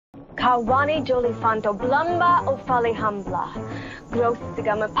Kawani Jolifanto, Blumba Ofali Hambla.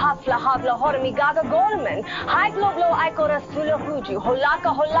 Grossigam Pafla Habla Hormigaga Gorman. High Globlo Ikora Sulahuju,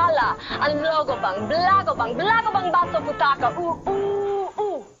 Holaka Holala, and Logobang, Blagobang, Baso Putaka,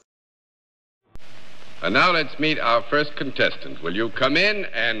 ooh. And now let's meet our first contestant. Will you come in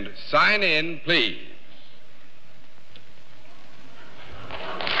and sign in, please?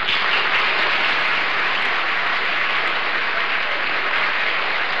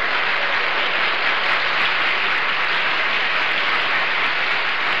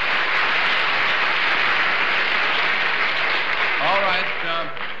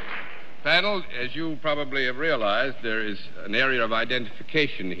 Panel, as you probably have realized, there is an area of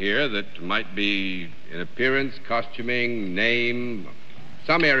identification here that might be in appearance, costuming, name,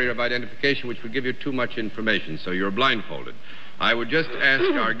 some area of identification which would give you too much information, so you're blindfolded. I would just ask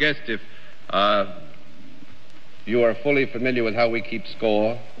our guest if you are fully familiar with how we keep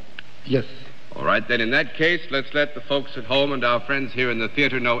score. Yes. All right, then in that case, let's let the folks at home and our friends here in the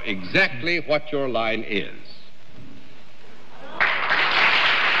theater know exactly what your line is.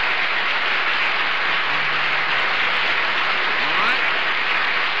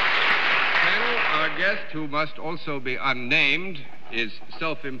 Guest, who must also be unnamed, is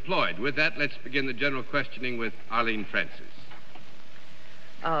self-employed. With that, let's begin the general questioning with Arlene Francis.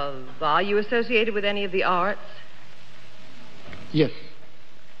 Are you associated with any of the arts? Yes.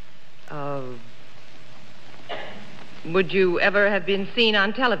 Would you ever have been seen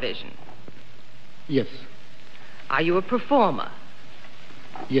on television? Yes. Are you a performer?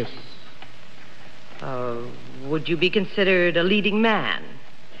 Yes. Would you be considered a leading man?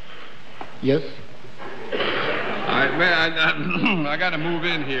 Yes. I got to move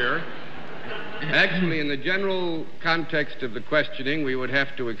in here. Actually, in the general context of the questioning, we would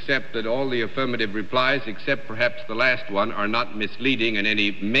have to accept that all the affirmative replies, except perhaps the last one, are not misleading in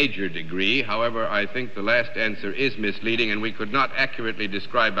any major degree. However, I think the last answer is misleading, and we could not accurately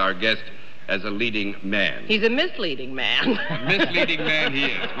describe our guest as a leading man. He's a misleading man. A misleading man he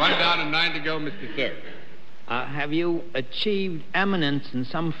is. 1 down and 9 to go, Mr. Third. Have you achieved eminence in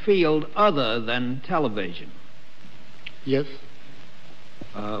some field other than television? Yes.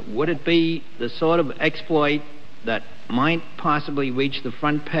 Would it be the sort of exploit that might possibly reach the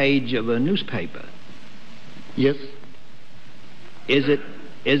front page of a newspaper? Yes. Is it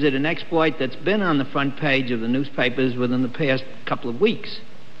an exploit that's been on the front page of the newspapers within the past couple of weeks?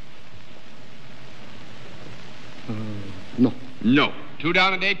 No. No. 2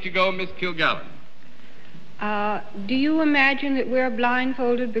 down and 8 to go, Miss Kilgallen. Do you imagine that we're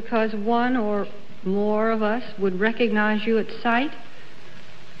blindfolded because one or more of us would recognize you at sight?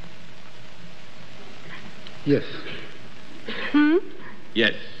 Yes.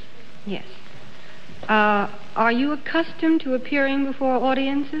 Yes. Yes. Are you accustomed to appearing before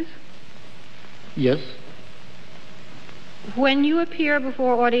audiences? Yes. When you appear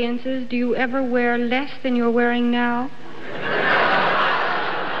before audiences, do you ever wear less than you're wearing now?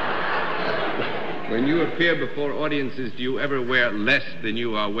 When you appear before audiences, do you ever wear less than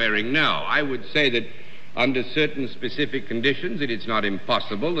you are wearing now? I would say that under certain specific conditions, it is not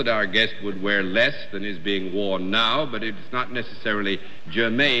impossible that our guest would wear less than is being worn now, but it's not necessarily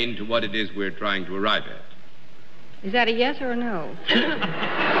germane to what it is we're trying to arrive at. Is that a yes or a no?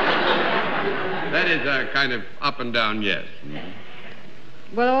 That is a kind of up and down yes.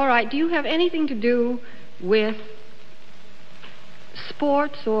 Well, all right. Do you have anything to do with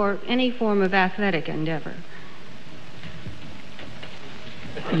sports or any form of athletic endeavor?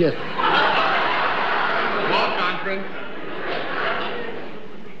 Yes. Ball conference.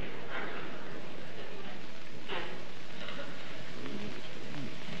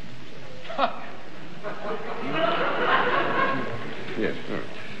 Yes, sir.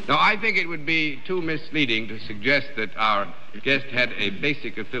 Now, I think it would be too misleading to suggest that our guest had a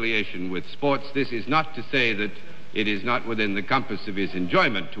basic affiliation with sports. This is not to say that it is not within the compass of his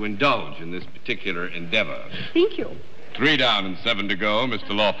enjoyment to indulge in this particular endeavor. Thank you. 3 down and 7 to go,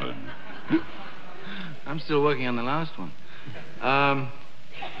 Mr. Lawford. I'm still working on the last one.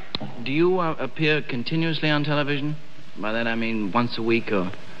 Do you appear continuously on television? By that I mean once a week or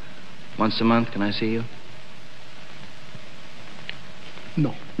once a month. Can I see you?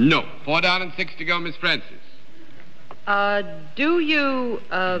 No. No. 4 down and 6 to go, Miss Francis. Do you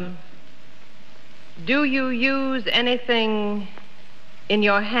use anything in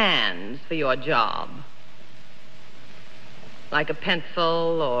your hands for your job? Like a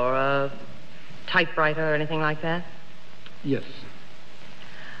pencil or a typewriter or anything like that? Yes.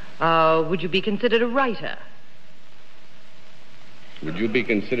 Would you be considered a writer? Would you be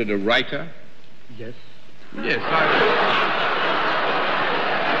considered a writer? Yes. Yes, I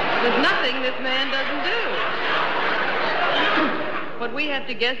There's nothing this man doesn't do. What we have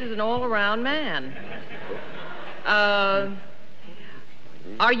to guess is an all-around man.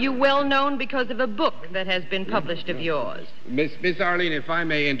 Are you well known because of a book that has been published of yours? Miss Arlene, if I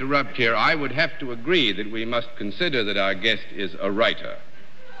may interrupt here, I would have to agree that we must consider that our guest is a writer.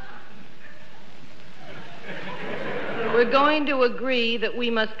 We're going to agree that we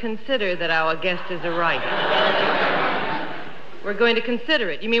must consider that our guest is a writer. We're going to consider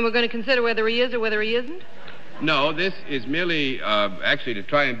it. You mean we're going to consider whether he is or whether he isn't? No, this is merely, actually, to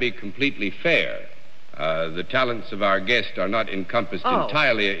try and be completely fair. The talents of our guest are not encompassed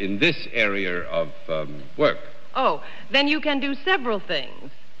entirely in this area of work. Oh, then you can do several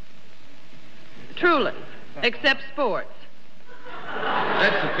things. Truly, except sports.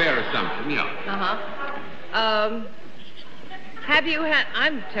 That's a fair assumption, yeah. Uh-huh. Have you had...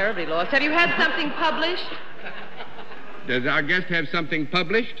 I'm terribly lost. Have you had something published? Does our guest have something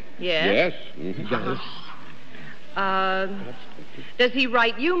published? Yes. Yes. Mm-hmm. Does he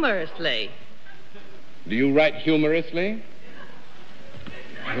write humorously? Do you write humorously?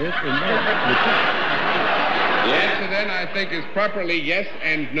 Yes and no. The answer then, I think, is properly yes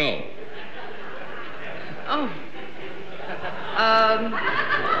and no. Oh.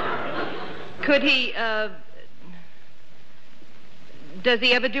 Could he, does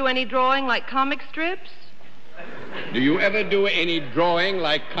he ever do any drawing like comic strips? Do you ever do any drawing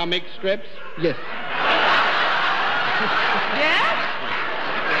like comic strips? Yes. Yes?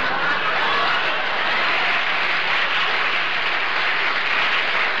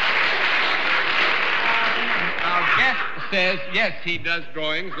 Our guest says, yes, he does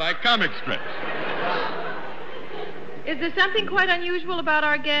drawings like comic strips. Is there something quite unusual about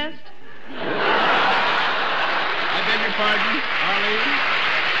our guest? I beg your pardon, Arlene?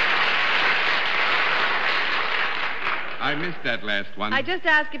 I missed that last one. I just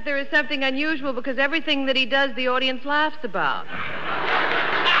ask if there is something unusual because everything that he does, the audience laughs about.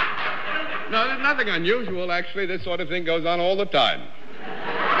 No, there's nothing unusual. Actually, this sort of thing goes on all the time.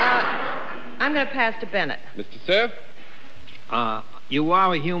 I'm going to pass to Bennett. Mr. Cerf? You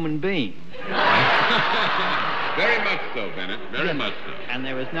are a human being. Very much so, Bennett. Very much so. And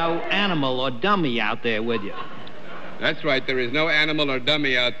there is no animal or dummy out there with you. That's right. There is no animal or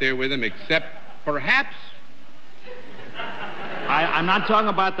dummy out there with him except, perhaps... I'm not talking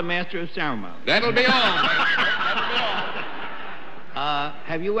about the master of ceremonies. That'll be all. That'll be all.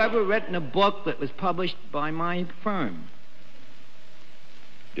 Have you ever written a book that was published by my firm?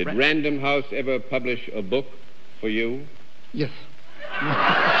 Did Random House ever publish a book for you? Yes.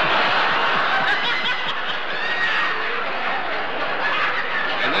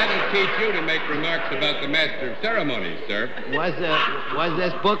 And that'll teach you to make remarks about the master of ceremonies, sir. Was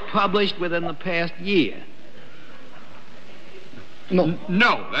this book published within the past year? No.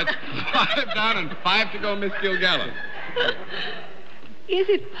 No. That's 5 down and 5 to go, Miss Gilgallen. Is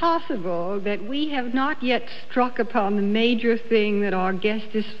it possible that we have not yet struck upon the major thing that our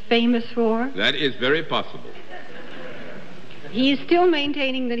guest is famous for? That is very possible. He is still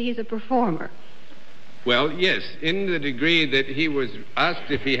maintaining that he's a performer. Well, yes, in the degree that he was asked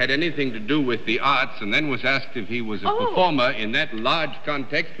if he had anything to do with the arts and then was asked if he was a performer, in that large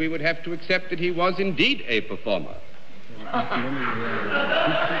context, we would have to accept that he was indeed a performer.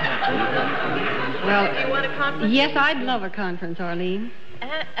 Well, yes, I'd love a conference, Arlene.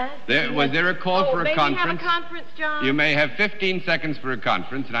 Was there a call for a maybe conference? Have a conference, John? You may have 15 seconds for a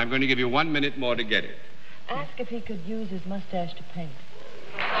conference, and I'm going to give you 1 minute more to get it. Ask if he could use his mustache to paint.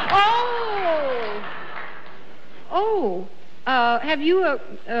 Have you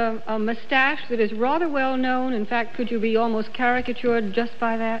a mustache that is rather well known? In fact, could you be almost caricatured just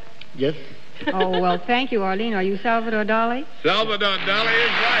by that? Yes. Oh, well, thank you, Arlene. Are you Salvador Dali? Salvador Dali is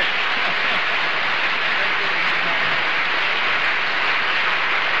right.